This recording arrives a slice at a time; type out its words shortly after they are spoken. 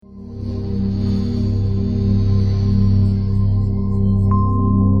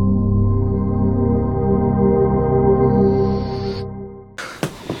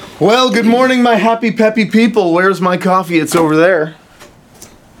Well, good morning, my happy, peppy people. Where's my coffee? It's over there.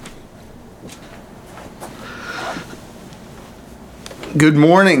 Good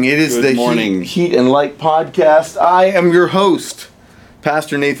morning. It is the Heat and Light podcast. I am your host,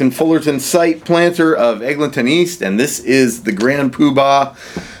 Pastor Nathan Fullerton, site planter of Eglinton East, and this is the Grand Poobah,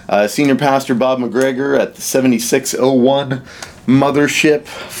 Senior Pastor Bob McGregor at the 7601 Mothership,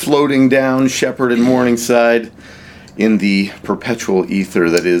 floating down Shepherd and Morningside in the perpetual ether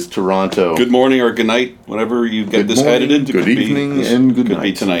that is Toronto. Good morning or good night, whenever you get this headed into. Good evening and good night. Could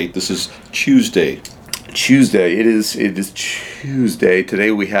be tonight. This is Tuesday. It is Tuesday.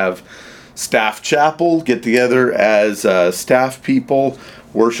 Today we have staff chapel, get together as staff people,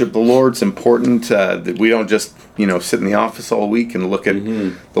 worship the Lord. It's important that we don't just sit in the office all week and look at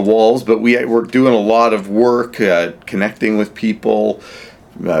the walls, but we're doing a lot of work connecting with people,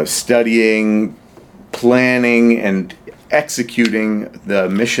 studying, planning, and executing the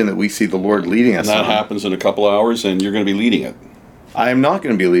mission that we see the Lord leading us on. And that happens in a couple hours, and you're going to be leading it. I am not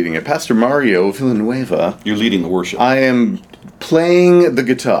going to be leading it. Pastor Mario Villanueva. You're leading the worship. I am playing the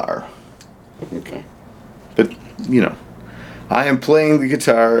guitar. Okay. But, I am playing the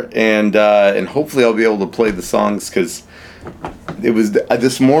guitar, and hopefully I'll be able to play the songs, because it was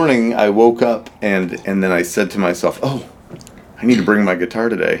this morning I woke up and then I said to myself, oh, I need to bring my guitar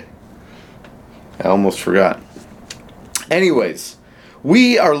today. I almost forgot. Anyways,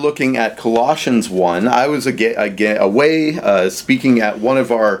 we are looking at Colossians 1. I was away speaking at one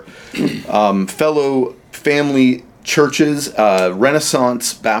of our fellow family churches,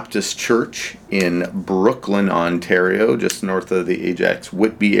 Renaissance Baptist Church in Brooklyn, Ontario, just north of the Ajax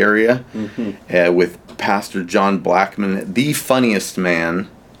Whitby area, with Pastor John Blackman, the funniest man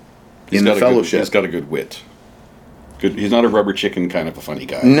in the fellowship. He's got a good wit. Good. He's not a rubber chicken kind of a funny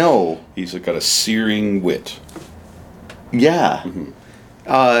guy. No. He's got a searing wit. Yeah.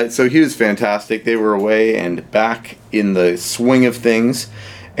 So he was fantastic. They were away and back in the swing of things.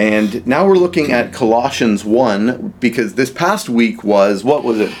 And now we're looking at Colossians 1, because this past week was, what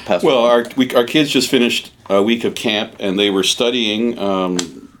was it, Pastor? Well, our kids just finished a week of camp, and they were studying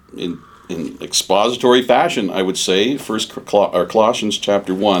in expository fashion, I would say, Colossians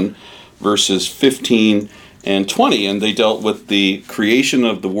chapter 1, verses 15 and 20, and they dealt with the creation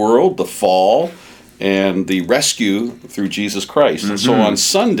of the world, the fall, and the rescue through Jesus Christ. And so on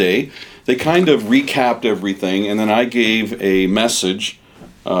Sunday, they kind of recapped everything, and then I gave a message,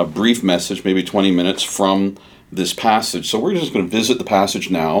 a brief message, maybe 20 minutes from this passage. So we're just going to visit the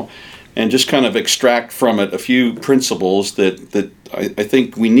passage now and just kind of extract from it a few principles that I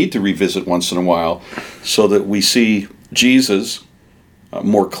think we need to revisit once in a while, so that we see Jesus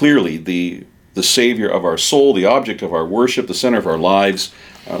more clearly, the Savior of our soul, the object of our worship, the center of our lives.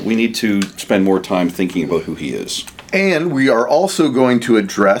 We need to spend more time thinking about who He is. And we are also going to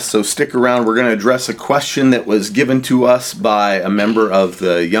address, so stick around, we're going to address a question that was given to us by a member of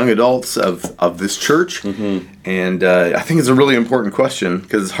the young adults of this church. And I think it's a really important question,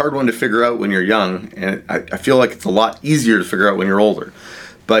 because it's a hard one to figure out when you're young, and I feel like it's a lot easier to figure out when you're older.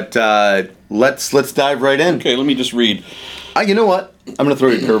 But let's dive right in. Okay, let me just read. You know what? I'm going to throw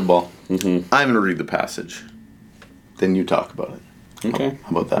you a curveball. I'm going to read the passage. Then you talk about it. Okay. How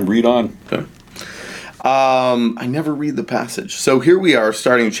about that? Read on. Okay. I never read the passage. So here we are,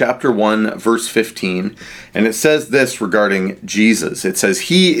 starting chapter 1, verse 15, and it says this regarding Jesus. It says,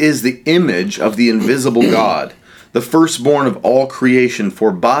 He is the image of the invisible God, the firstborn of all creation,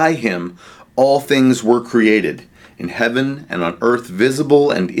 for by Him all things were created, in heaven and on earth, visible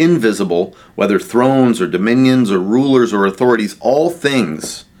and invisible, whether thrones or dominions or rulers or authorities, all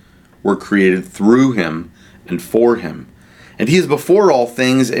things were created through Him and for Him. And He is before all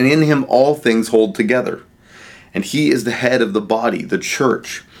things, and in Him all things hold together. And He is the head of the body, the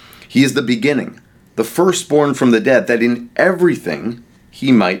church. He is the beginning, the firstborn from the dead, that in everything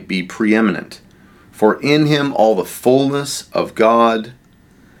He might be preeminent. For in Him all the fullness of God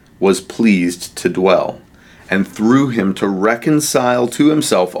was pleased to dwell, and through Him to reconcile to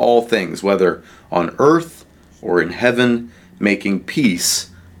Himself all things, whether on earth or in heaven, making peace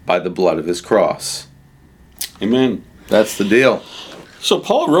by the blood of His cross. Amen. That's the deal. So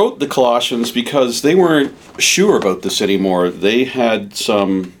Paul wrote the Colossians because they weren't sure about this anymore. They had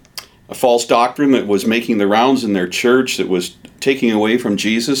a false doctrine that was making the rounds in their church, that was taking away from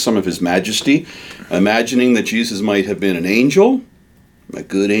Jesus some of His majesty, imagining that Jesus might have been an angel, a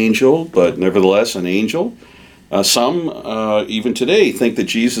good angel, but nevertheless an angel. Some, even today, think that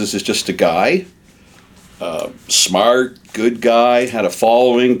Jesus is just a guy, smart, good guy, had a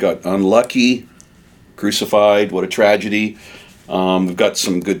following, got unlucky, crucified, what a tragedy. We've got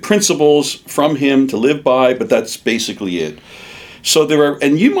some good principles from Him to live by, but that's basically it. So there are,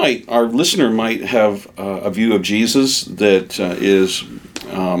 and our listener might have a view of Jesus that is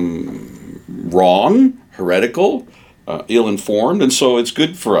wrong, heretical, ill-informed, and so it's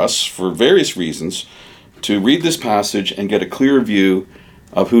good for us, for various reasons, to read this passage and get a clear view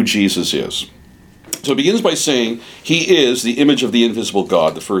of who Jesus is. So it begins by saying, he is the image of the invisible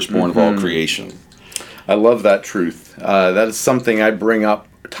God, the firstborn of all creation. I love that truth. That is something I bring up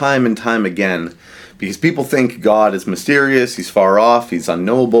time and time again, because people think God is mysterious, he's far off, he's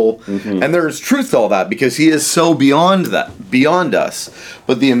unknowable, and there's truth to all that, because he is so beyond us.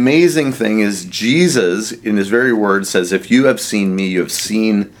 But the amazing thing is, Jesus, in his very words, says, if you have seen me, you have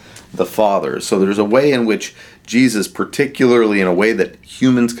seen the Father. So there's a way in which Jesus, particularly in a way that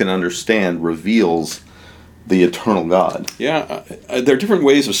humans can understand, reveals the eternal God. Yeah, there are different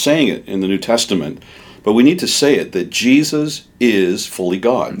ways of saying it in the New Testament, but we need to say it, that Jesus is fully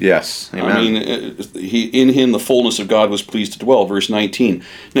God. Yes, amen. I mean, in him the fullness of God was pleased to dwell, verse 19.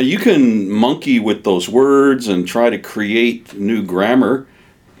 Now, you can monkey with those words and try to create new grammar,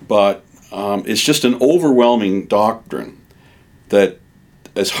 but it's just an overwhelming doctrine that,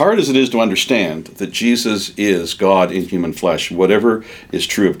 as hard as it is to understand, that Jesus is God in human flesh. Whatever is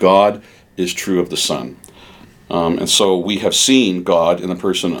true of God is true of the Son. And so we have seen God in the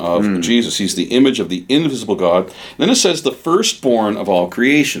person of Jesus. He's the image of the invisible God. And then it says the firstborn of all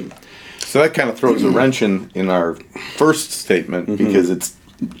creation. So that kind of throws a wrench in our first statement, because it's,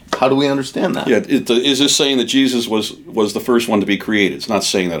 how do we understand that? Yeah, is this saying that Jesus was the first one to be created? It's not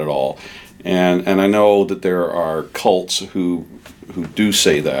saying that at all. And I know that there are cults who do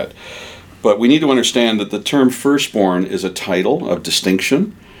say that. But we need to understand that the term firstborn is a title of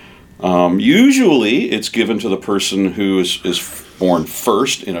distinction. Usually it's given to the person who is born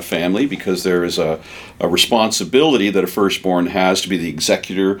first in a family, because there is a responsibility that a firstborn has to be the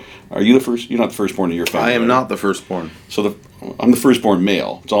executor. Are you the first? You're not the firstborn in your family. I am not the firstborn. So I'm the firstborn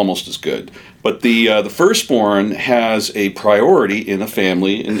male. It's almost as good. But the firstborn has a priority in a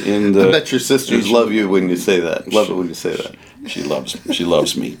family. In the, I bet your sisters love you when you say that. Love it when you say that. She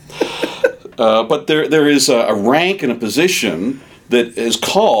loves me. But there is a rank and a position that is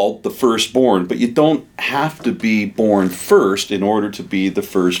called the firstborn, but you don't have to be born first in order to be the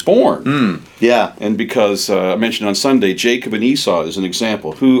firstborn. Yeah. And because I mentioned on Sunday, Jacob and Esau is an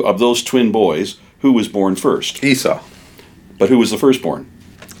example. Who of those twin boys, who was born first? Esau. But who was the firstborn?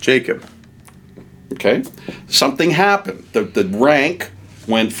 Jacob. Okay. Something happened. The rank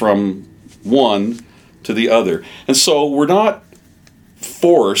went from one to the other. And so we're not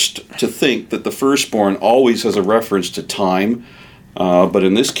forced to think that the firstborn always has a reference to time, but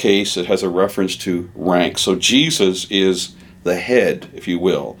in this case it has a reference to rank. So Jesus is the head, if you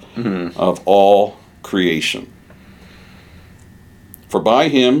will, of all creation. For by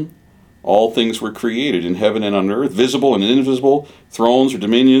him all things were created in heaven and on earth, visible and invisible, thrones or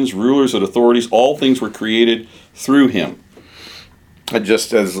dominions, rulers and authorities, all things were created through him.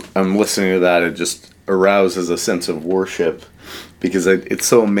 Just as I'm listening to that, it just arouses a sense of worship, because it's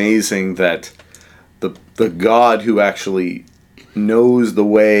so amazing that the God who actually knows the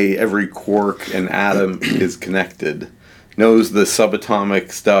way every quark and atom is connected, knows the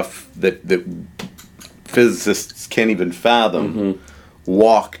subatomic stuff that physicists can't even fathom,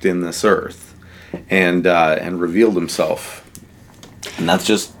 walked in this earth and revealed himself. And that's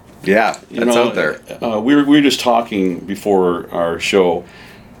just, that's out there. We were just talking before our show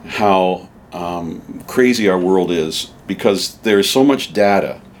how crazy our world is, because there's so much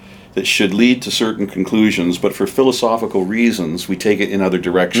data that should lead to certain conclusions, but for philosophical reasons we take it in other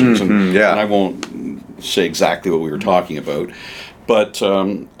directions. And I won't say exactly what we were talking about, but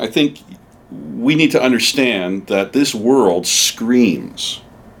I think we need to understand that this world screams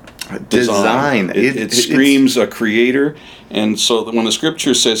design. It screams a creator. And so when the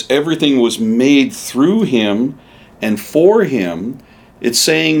scripture says everything was made through him and for him, it's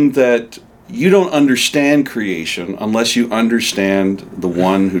saying that you don't understand creation unless you understand the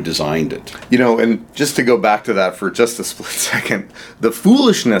one who designed it. You know, and just to go back to that for just a split second, the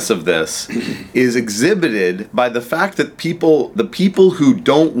foolishness of this is exhibited by the fact that the people who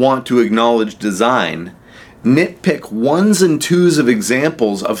don't want to acknowledge design nitpick ones and twos of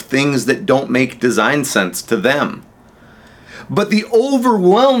examples of things that don't make design sense to them. But the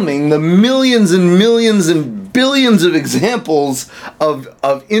millions and millions and billions of examples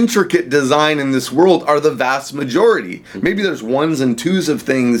of intricate design in this world are the vast majority. Maybe there's ones and twos of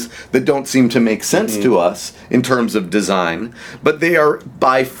things that don't seem to make sense to us in terms of design, but they are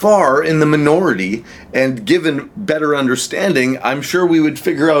by far in the minority, and given better understanding, I'm sure we would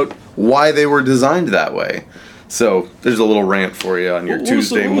figure out why they were designed that way. So there's a little rant for you on your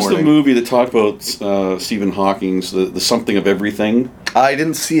Tuesday morning. What was the movie that talked about Stephen Hawking's the Something of Everything? I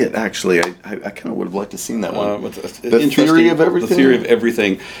didn't see it, actually. I kind of would have liked to have seen that one. The Theory of Everything? The Theory of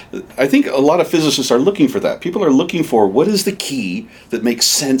Everything. I think a lot of physicists are looking for that. People are looking for what is the key that makes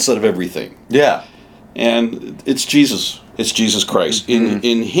sense out of everything. Yeah. And it's Jesus. It's Jesus Christ.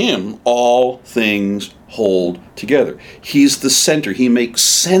 In Him, all things hold together. He's the center. He makes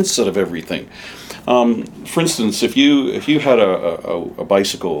sense out of everything. For instance, if you had a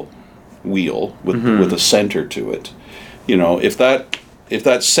bicycle wheel with a center to it, if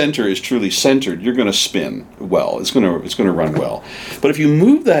that center is truly centered, you're going to spin well. It's going to run well. But if you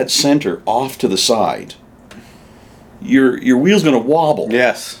move that center off to the side, your wheel's going to wobble.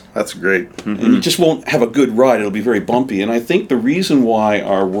 Yes, that's great. And you just won't have a good ride. It'll be very bumpy. And I think the reason why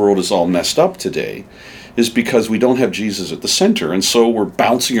our world is all messed up today is because we don't have Jesus at the center. And so we're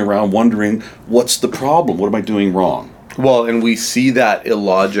bouncing around wondering, what's the problem? What am I doing wrong? Well, and we see that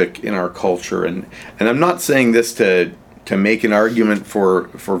illogic in our culture. And I'm not saying this to make an argument for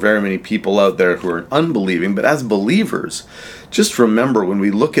very many people out there who are unbelieving, but as believers, just remember when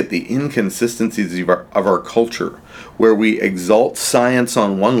we look at the inconsistencies of our culture, where we exalt science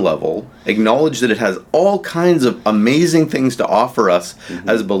on one level, acknowledge that it has all kinds of amazing things to offer us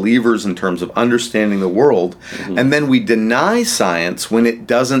as believers in terms of understanding the world, and then we deny science when it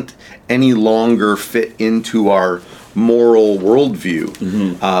doesn't any longer fit into our moral worldview.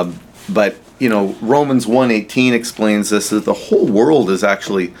 But Romans 1:18 explains this, that the whole world is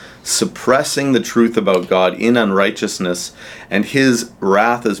actually suppressing the truth about God in unrighteousness, and His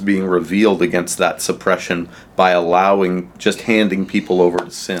wrath is being revealed against that suppression by just handing people over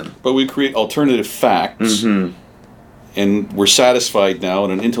to sin. But we create alternative facts, and we're satisfied now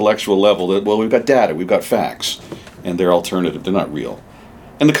at an intellectual level that, well, we've got data, we've got facts, and they're alternative, they're not real.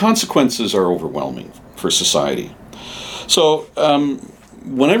 And the consequences are overwhelming for society. So,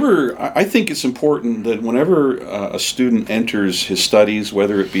 I think it's important that whenever a student enters his studies,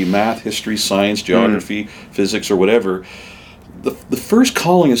 whether it be math, history, science, geography, physics, or whatever, the first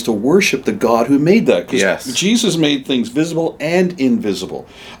calling is to worship the God who made that. 'Cause Jesus made things visible and invisible.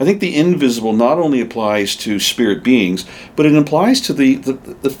 I think the invisible not only applies to spirit beings, but it applies to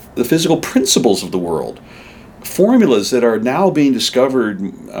the physical principles of the world. Formulas that are now being discovered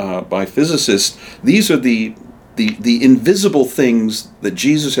by physicists, these are the invisible things that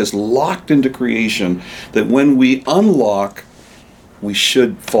Jesus has locked into creation, that when we unlock, we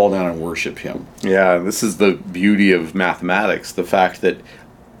should fall down and worship Him. Yeah, this is the beauty of mathematics, the fact that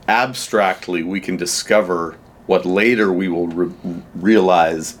abstractly we can discover what later we will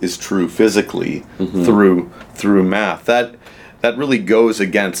realize is true physically through math. That really goes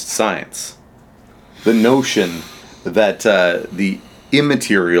against science. The notion that the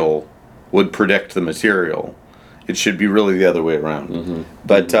immaterial would predict the material. It should be really the other way around.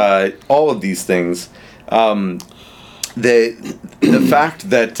 But all of these things, the fact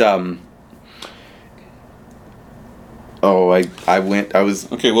that I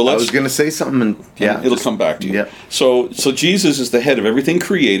was going to say something, and it'll come back to you. Yeah. So Jesus is the head of everything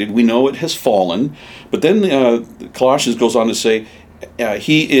created. We know it has fallen, but then Colossians goes on to say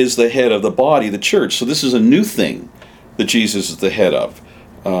He is the head of the body, the church. So this is a new thing that Jesus is the head of.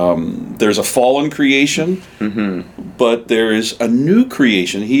 There's a fallen creation, but there is a new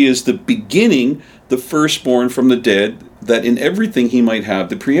creation. He is the beginning, the firstborn from the dead, that in everything He might have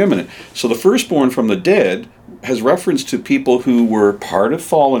the preeminent. So the firstborn from the dead has reference to people who were part of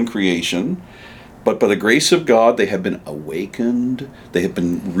fallen creation, but by the grace of God, they have been awakened, they have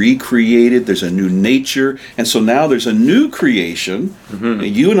been recreated, there's a new nature, and so now there's a new creation, and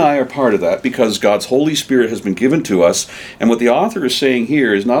you and I are part of that because God's Holy Spirit has been given to us, and what the author is saying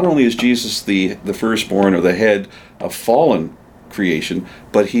here is not only is Jesus the firstborn or the head of fallen creation,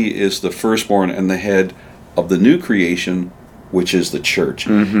 but He is the firstborn and the head of the new creation, which is the church.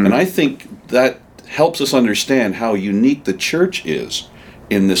 And I think that helps us understand how unique the church is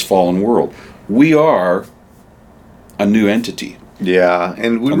in this fallen world. We are a new entity. Yeah,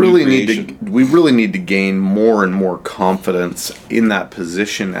 and we really need to gain more and more confidence in that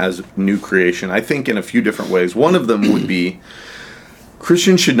position as new creation. I think in a few different ways. One of them would be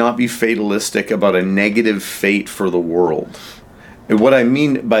Christians should not be fatalistic about a negative fate for the world. And what I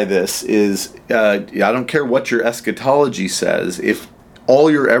mean by this is, I don't care what your eschatology says. If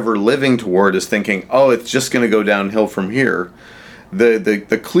all you're ever living toward is thinking, oh, it's just going to go downhill from here,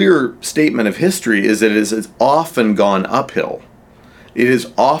 the clear statement of history is that it has often gone uphill. It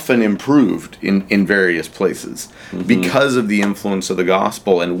is often improved in various places because of the influence of the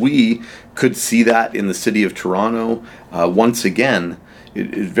gospel. And we could see that in the city of Toronto once again.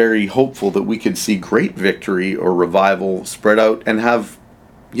 it is very hopeful that we could see great victory or revival spread out and have,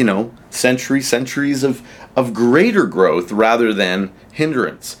 centuries of greater growth rather than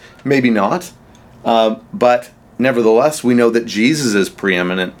hindrance. Maybe not, but nevertheless, we know that Jesus is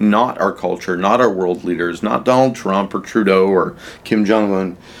preeminent, not our culture, not our world leaders, not Donald Trump or Trudeau or Kim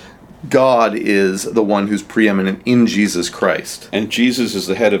Jong-un. God is the one who's preeminent in Jesus Christ. And Jesus is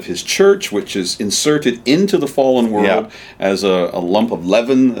the head of his church, which is inserted into the fallen world as a lump of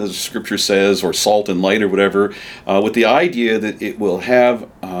leaven, as Scripture says, or salt and light or whatever, with the idea that it will have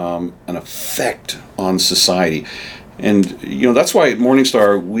an effect on society. And, that's why at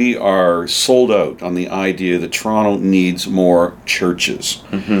Morningstar we are sold out on the idea that Toronto needs more churches.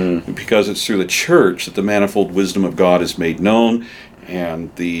 Mm-hmm. Because it's through the church that the manifold wisdom of God is made known,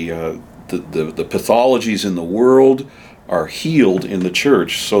 and the pathologies in the world are healed in the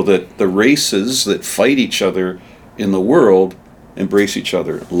church, so that the races that fight each other in the world embrace each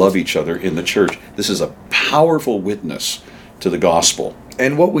other, love each other in the church. This is a powerful witness to the gospel.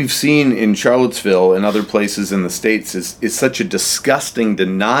 And what we've seen in Charlottesville and other places in the States is such a disgusting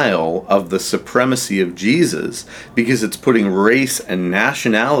denial of the supremacy of Jesus, because it's putting race and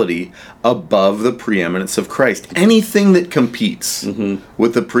nationality above the preeminence of Christ. Anything that competes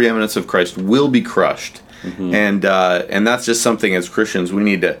with the preeminence of Christ will be crushed. Mm-hmm. And that's just something as Christians we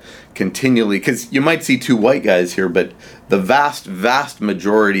need to continually, because you might see two white guys here, but the vast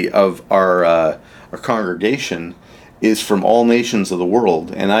majority of our congregation is from all nations of the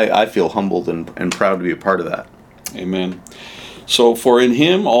world, and I feel humbled and proud to be a part of that. Amen. So, for in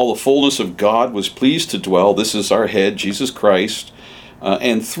him all the fullness of God was pleased to dwell. This is our head, Jesus Christ.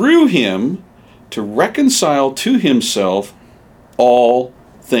 And through him to reconcile to himself all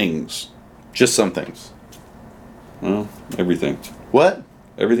things. Just some things. Well, everything. What?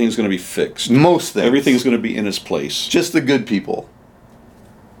 Everything's going to be fixed. Most things. Everything's going to be in its place. Just the good people.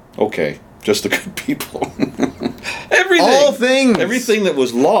 Okay, just the good people. Everything. All things. Everything that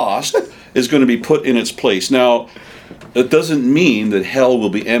was lost is going to be put in its place. Now, that doesn't mean that hell will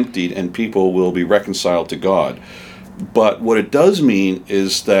be emptied and people will be reconciled to God. But what it does mean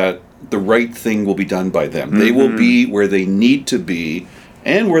is that the right thing will be done by them. Mm-hmm. They will be where they need to be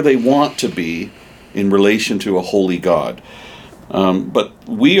and where they want to be in relation to a holy God. But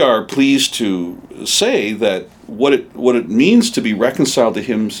we are pleased to say that what it means to be reconciled to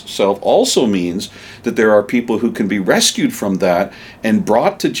himself also means that there are people who can be rescued from that and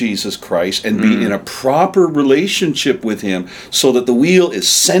brought to Jesus Christ and be in a proper relationship with him, so that the wheel is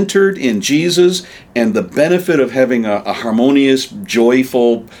centered in Jesus, and the benefit of having a harmonious,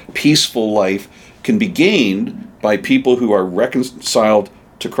 joyful, peaceful life can be gained by people who are reconciled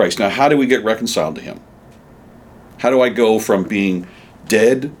to Christ. Now, how do we get reconciled to him? How do I go from being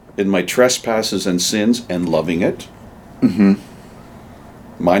dead in my trespasses and sins and loving it,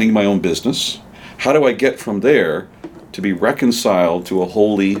 minding my own business? How do I get from there to be reconciled to a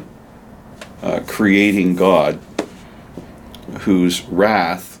holy, creating God whose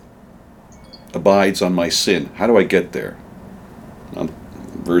wrath abides on my sin? How do I get there?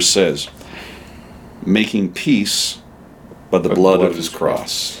 Verse says, making peace by the blood of his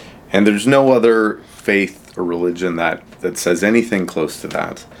cross. And there's no other faith or religion that says anything close to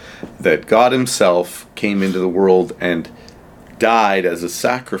that God himself came into the world and died as a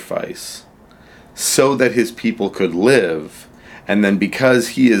sacrifice so that his people could live, and then because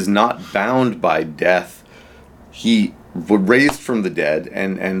he is not bound by death, he was raised from the dead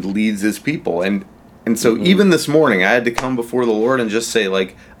and leads his people. And so even this morning I had to come before the Lord and just say,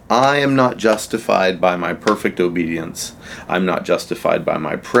 like, I am not justified by my perfect obedience. I'm not justified by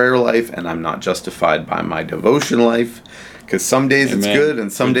my prayer life, and I'm not justified by my devotion life, because some days it's good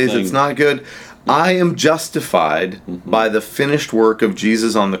and some days it's not good. I am justified by the finished work of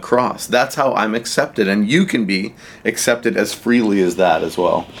Jesus on the cross. That's how I'm accepted, and you can be accepted as freely as that as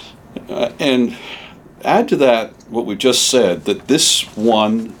well. And add to that what we've just said, that this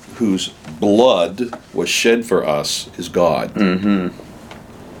one whose blood was shed for us is God.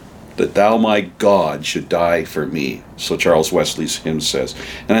 That thou, my God, should die for me, so Charles Wesley's hymn says.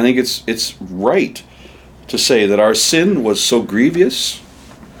 And I think it's right to say that our sin was so grievous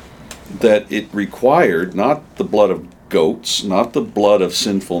that it required not the blood of goats, not the blood of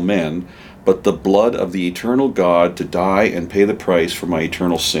sinful men, but the blood of the eternal God to die and pay the price for my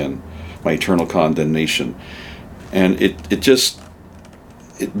eternal sin, my eternal condemnation. And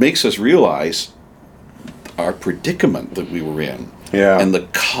it makes us realize our predicament that we were in. Yeah. And the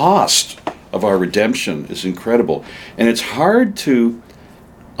cost of our redemption is incredible. And it's hard to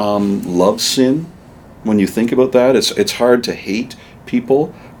love sin when you think about that. It's hard to hate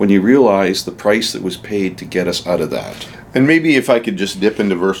people when you realize the price that was paid to get us out of that. And maybe if I could just dip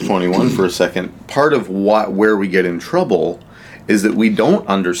into verse 21 for a second, part of where we get in trouble is that we don't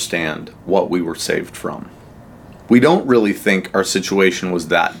understand what we were saved from. We don't really think our situation was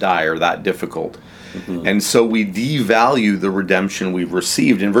that dire, that difficult. Mm-hmm. And so we devalue the redemption we've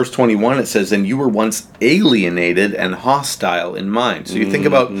received. In verse 21 it says, and you were once alienated and hostile in mind. So you think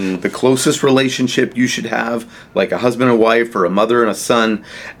about the closest relationship you should have, like a husband and wife or a mother and a son,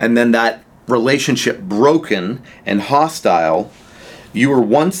 and then that relationship broken and hostile. You were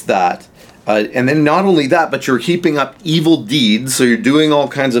once that. And then not only that, but you're heaping up evil deeds, so you're doing all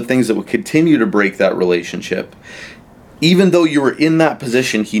kinds of things that would continue to break that relationship. Even though you were in that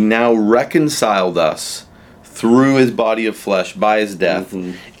position, he now reconciled us through his body of flesh by his death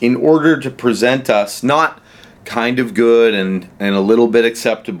in order to present us not kind of good and a little bit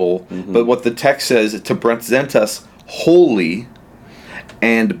acceptable, but what the text says, to present us holy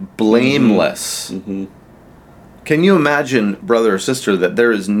and blameless. Can you imagine, brother or sister, that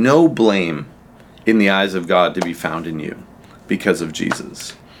there is no blame in the eyes of God to be found in you because of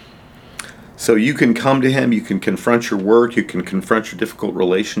Jesus? So you can come to him, you can confront your work, you can confront your difficult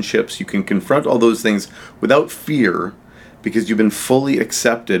relationships, you can confront all those things without fear because you've been fully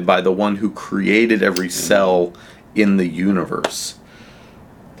accepted by the one who created every cell in the universe.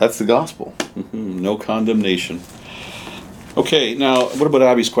 That's the gospel. No condemnation. Okay, now what about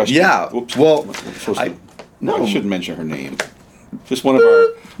Abby's question? Yeah, Whoops. well, I shouldn't mention her name. Just one of our...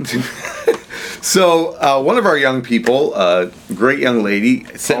 So, one of our young people, a great young lady,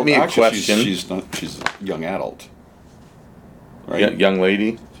 sent me a question. She's a young adult. Right? Young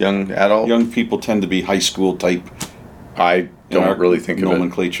lady? Young adult? Young people tend to be high school type. I don't really think of it.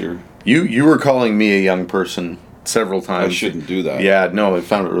 Nomenclature. You were calling me a young person several times. I shouldn't do that. Yeah, no, I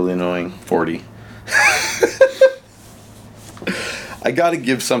found it really annoying. 40. I got to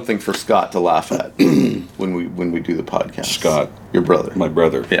give something for Scott to laugh at when we do the podcast. Scott, your brother, my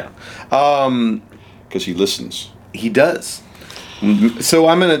brother. Yeah, because he listens. He does. So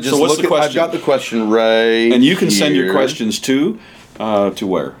I'm gonna just so what's look the question? I've got the question right. And you can send your here. questions to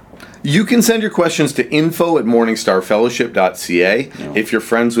where? You can send your questions to info@morningstarfellowship.ca. No. If you're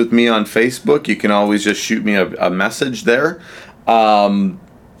friends with me on Facebook, you can always just shoot me a message there, and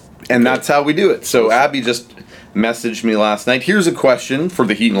that's how we do it. So Abby just messaged me last night. Here's a question for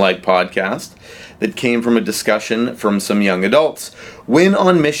the Heat and Light podcast that came from a discussion from some young adults. When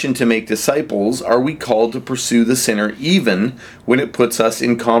on mission to make disciples, are we called to pursue the sinner even when it puts us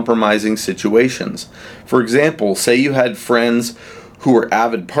in compromising situations? For example, say you had friends who were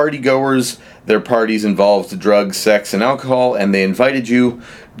avid party goers, their parties involved drugs, sex, and alcohol, and they invited you.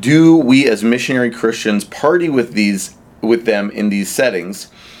 Do we as missionary Christians party with them in these settings?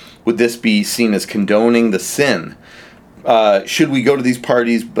 Would this be seen as condoning the sin? Should we go to these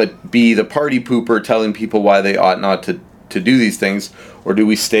parties but be the party pooper telling people why they ought not to do these things? Or do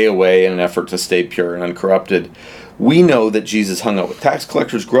we stay away in an effort to stay pure and uncorrupted? We know that Jesus hung out with tax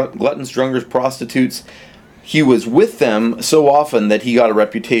collectors, gluttons, drunkards, prostitutes. He was with them so often that he got a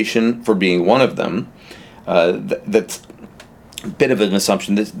reputation for being one of them. That's a bit of an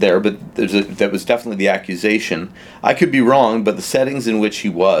assumption there, but that was definitely the accusation. I could be wrong, but the settings in which he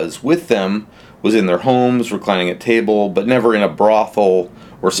was with them was in their homes, reclining at table, but never in a brothel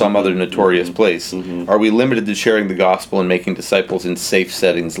or some other notorious place. Are we limited to sharing the gospel and making disciples in safe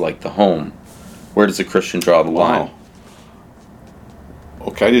settings like the home? Where does a Christian draw the line?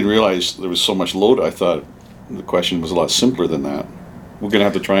 Okay, I didn't realize there was so much load. I thought the question was a lot simpler than that. We're going to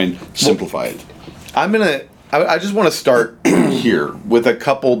have to try and simplify it. I just want to start here with a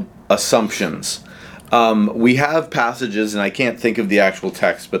couple assumptions. We have passages, and I can't think of the actual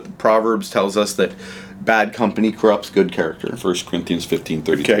text, but the Proverbs tells us that bad company corrupts good character. 1 Corinthians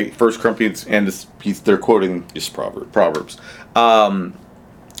 15:32. Okay, 1 Corinthians, and they're quoting It's Proverbs. And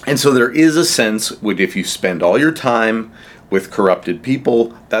so there is a sense that if you spend all your time with corrupted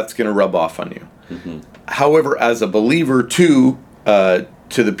people, that's going to rub off on you. However, as a believer, to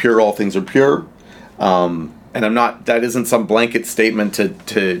the pure, all things are pure. And that isn't some blanket statement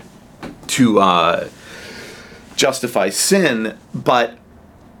to justify sin, but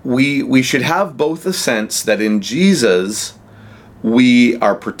we should have both a sense that in Jesus we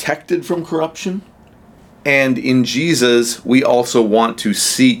are protected from corruption, and in Jesus we also want to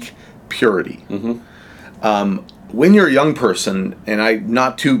seek purity. When you're a young person, and I'm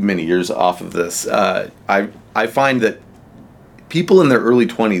not too many years off of this, I find that people in their early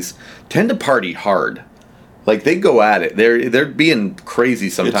 20s tend to party hard. Like, they go at it. They're being crazy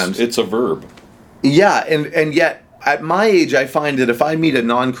sometimes. It's a verb. Yeah, and yet at my age, I find that if I meet a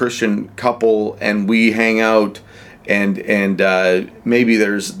non-Christian couple and we hang out and maybe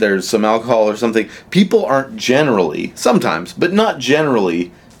there's some alcohol or something. People aren't generally, sometimes, but not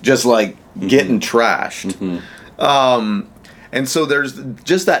generally, just like getting trashed. And so there's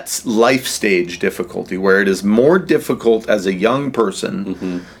just that life stage difficulty where it is more difficult as a young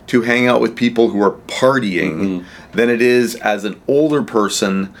person to hang out with people who are partying than it is as an older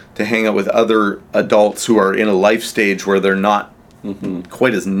person to hang out with other adults who are in a life stage where they're not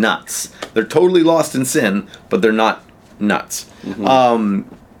quite as nuts. They're totally lost in sin, but they're not nuts. And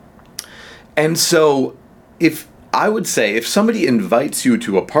so if somebody invites you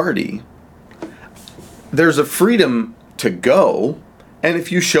to a party, there's a freedom to go, and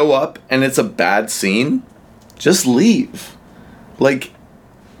if you show up and it's a bad scene, just leave. But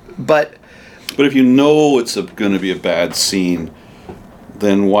if you know it's going to be a bad scene,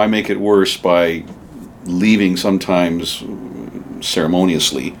 then why make it worse by leaving sometimes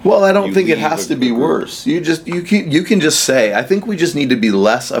ceremoniously? Well, I don't think it has to be worse. You can just say, I think we just need to be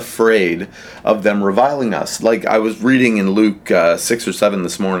less afraid of them reviling us. Like I was reading in Luke 6 or 7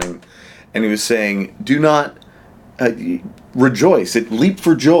 this morning, and he was saying, do not rejoice, leap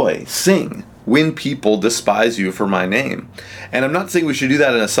for joy, sing when people despise you for my name. And I'm not saying we should do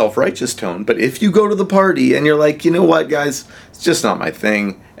that in a self-righteous tone, but if you go to the party and you're like, you know what, guys, it's just not my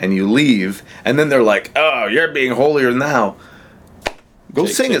thing, and you leave, and then they're like, oh, you're being holier than thou, go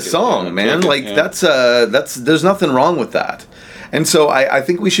sing a song, man. That's there's nothing wrong with that. And so I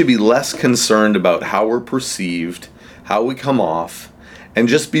think we should be less concerned about how we're perceived, how we come off, and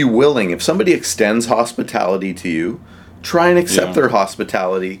just be willing. If somebody extends hospitality to you, try and accept their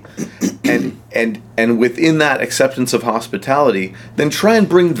hospitality, and within that acceptance of hospitality, then try and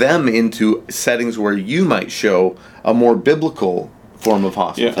bring them into settings where you might show a more biblical form of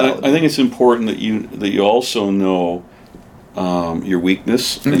hospitality. Yeah, I think it's important that you also know your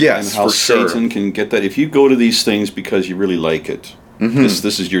weakness and how Satan can get that. If you go to these things because you really like it,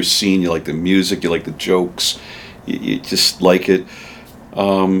 this is your scene. You like the music, you like the jokes, you just like it.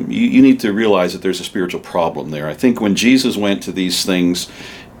 You need to realize that there's a spiritual problem there. I think when Jesus went to these things,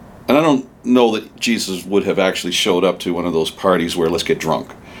 and I don't know that Jesus would have actually showed up to one of those parties where let's get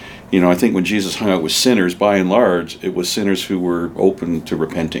drunk. I think when Jesus hung out with sinners, by and large, it was sinners who were open to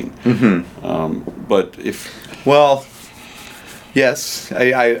repenting. But yes,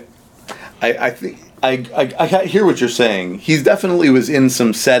 I think I hear what you're saying. He definitely was in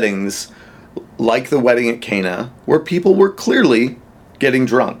some settings like the wedding at Cana where people were clearly getting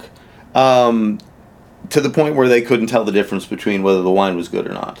drunk, to the point where they couldn't tell the difference between whether the wine was good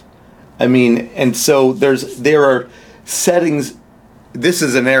or not. I mean, and so there are settings. This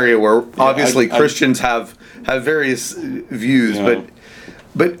is an area where obviously Christians have various views,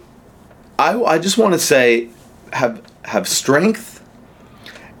 but I just want to say, have strength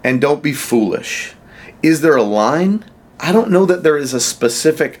and don't be foolish. Is there a line? I don't know that there is a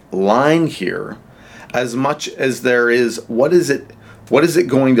specific line here, as much as there is what is it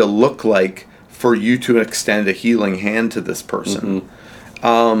going to look like for you to extend a healing hand to this person?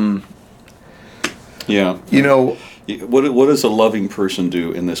 What does a loving person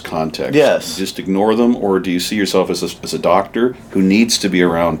do in this context? Yes. Just ignore them, or do you see yourself as a doctor who needs to be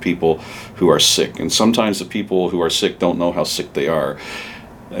around people who are sick? And sometimes the people who are sick don't know how sick they are.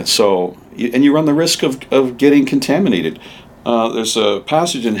 And so, you run the risk of getting contaminated. There's a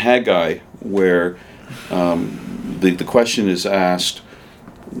passage in Haggai where the question is asked,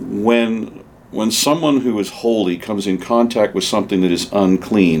 when someone who is holy comes in contact with something that is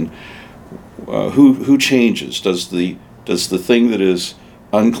unclean, who changes? Does the thing that is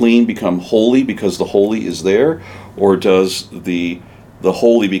unclean become holy because the holy is there, or does the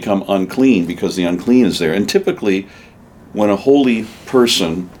holy become unclean because the unclean is there? And typically, when a holy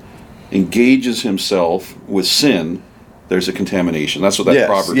person engages himself with sin, there's a contamination. That's what that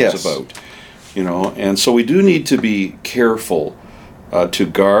proverb is about. And so we do need to be careful to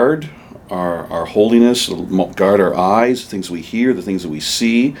guard our holiness, guard our eyes, the things we hear, the things that we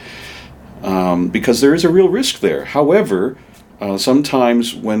see, because there is a real risk there. However,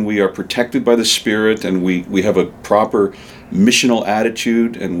 sometimes when we are protected by the Spirit and we have a proper missional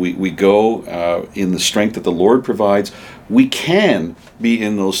attitude and we go in the strength that the Lord provides, we can be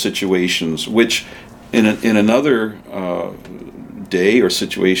in those situations which in another day or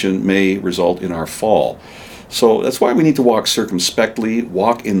situation may result in our fall. So that's why we need to walk circumspectly,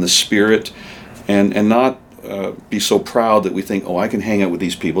 walk in the Spirit, and not be so proud that we think, I can hang out with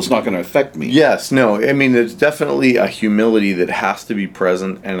these people. It's not going to affect me. Yes, no. I mean, there's definitely a humility that has to be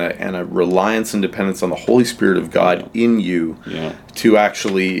present, and a reliance and dependence on the Holy Spirit of God in you to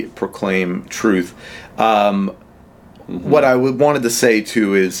actually proclaim truth. What I wanted to say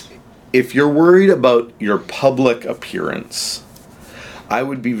too is, if you're worried about your public appearance, I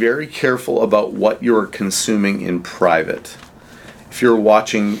would be very careful about what you're consuming in private. If you're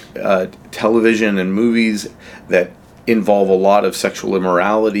watching television and movies that involve a lot of sexual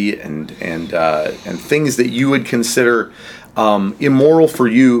immorality and things that you would consider immoral for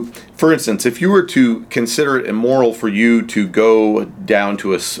you. For instance, if you were to consider it immoral for you to go down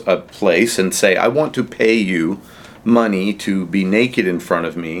to a place and say, I want to pay you money to be naked in front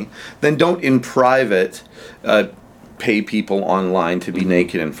of me, then don't in private pay people online to be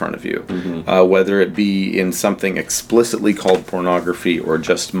naked in front of you, whether it be in something explicitly called pornography or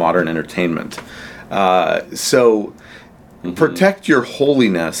just modern entertainment. So protect your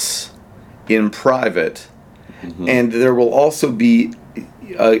holiness in private, and there will also be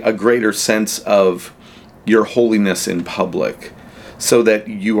a greater sense of your holiness in public, so that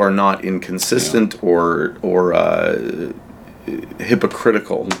you are not inconsistent or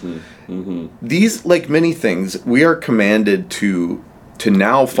hypocritical. These, like many things, we are commanded to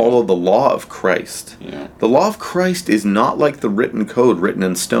now follow the law of Christ. The law of Christ is not like the written code written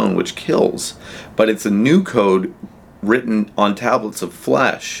in stone, which kills, but it's a new code written on tablets of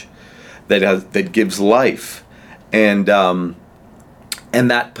flesh that gives life, and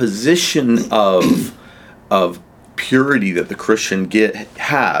that position of purity that the Christian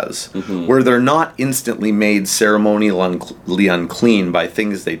has, where they're not instantly made ceremonially unclean by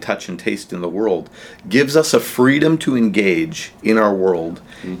things they touch and taste in the world, gives us a freedom to engage in our world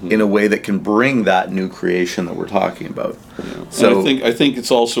in a way that can bring that new creation that we're talking about. So I think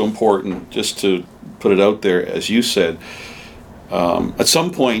it's also important, just to put it out there, as you said, at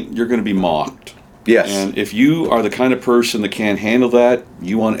some point you're going to be mocked. Yes. And if you are the kind of person that can't handle that,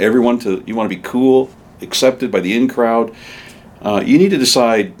 you want to be cool, accepted by the in crowd, you need to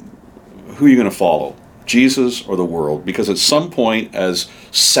decide who you're going to follow, Jesus or the world, because at some point, as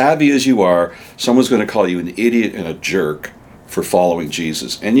savvy as you are, someone's going to call you an idiot and a jerk for following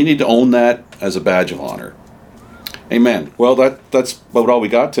Jesus, and you need to own that as a badge of honor. Amen. Well, that's about all we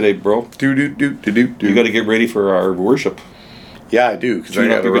got today, bro. You got to get ready for our worship. Yeah, I do, because I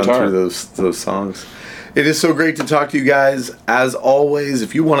got to run through those songs. It is so great to talk to you guys. As always,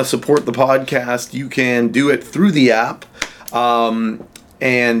 if you want to support the podcast, you can do it through the app.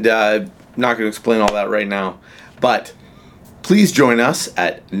 And not going to explain all that right now. But please join us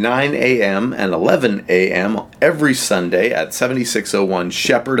at 9 a.m. and 11 a.m. every Sunday at 7601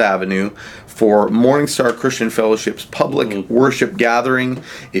 Shepherd Avenue for Morning Star Christian Fellowship's public worship gathering.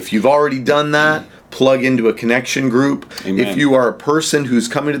 If you've already done that, plug into a connection group. Amen. If you are a person who's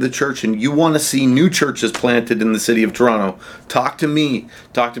coming to the church and you want to see new churches planted in the city of Toronto, talk to me,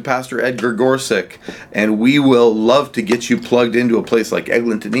 talk to Pastor Edgar Gorsick, and we will love to get you plugged into a place like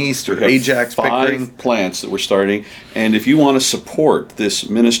Eglinton East or Ajax Pickering. 5 plants that we're starting, and if you want to support this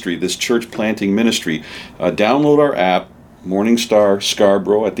ministry, this church planting ministry, download our app, Morning Star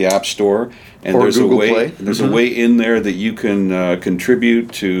Scarborough, at the App Store, and or there's Google a way Play. There's a way in there that you can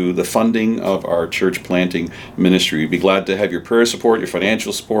contribute to the funding of our church planting ministry. We'd be glad to have your prayer support, your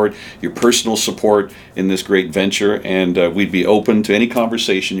financial support, your personal support in this great venture, and we'd be open to any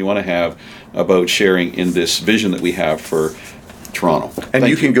conversation you want to have about sharing in this vision that we have for Toronto. And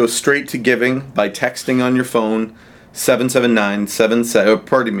you can go straight to giving by texting on your phone 77977,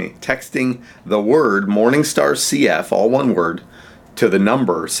 texting the word Morningstar CF, all one word, to the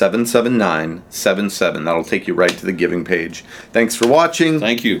number 77977. That'll take you right to the giving page. Thanks for watching.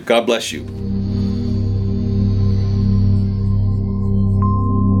 Thank you. God bless you.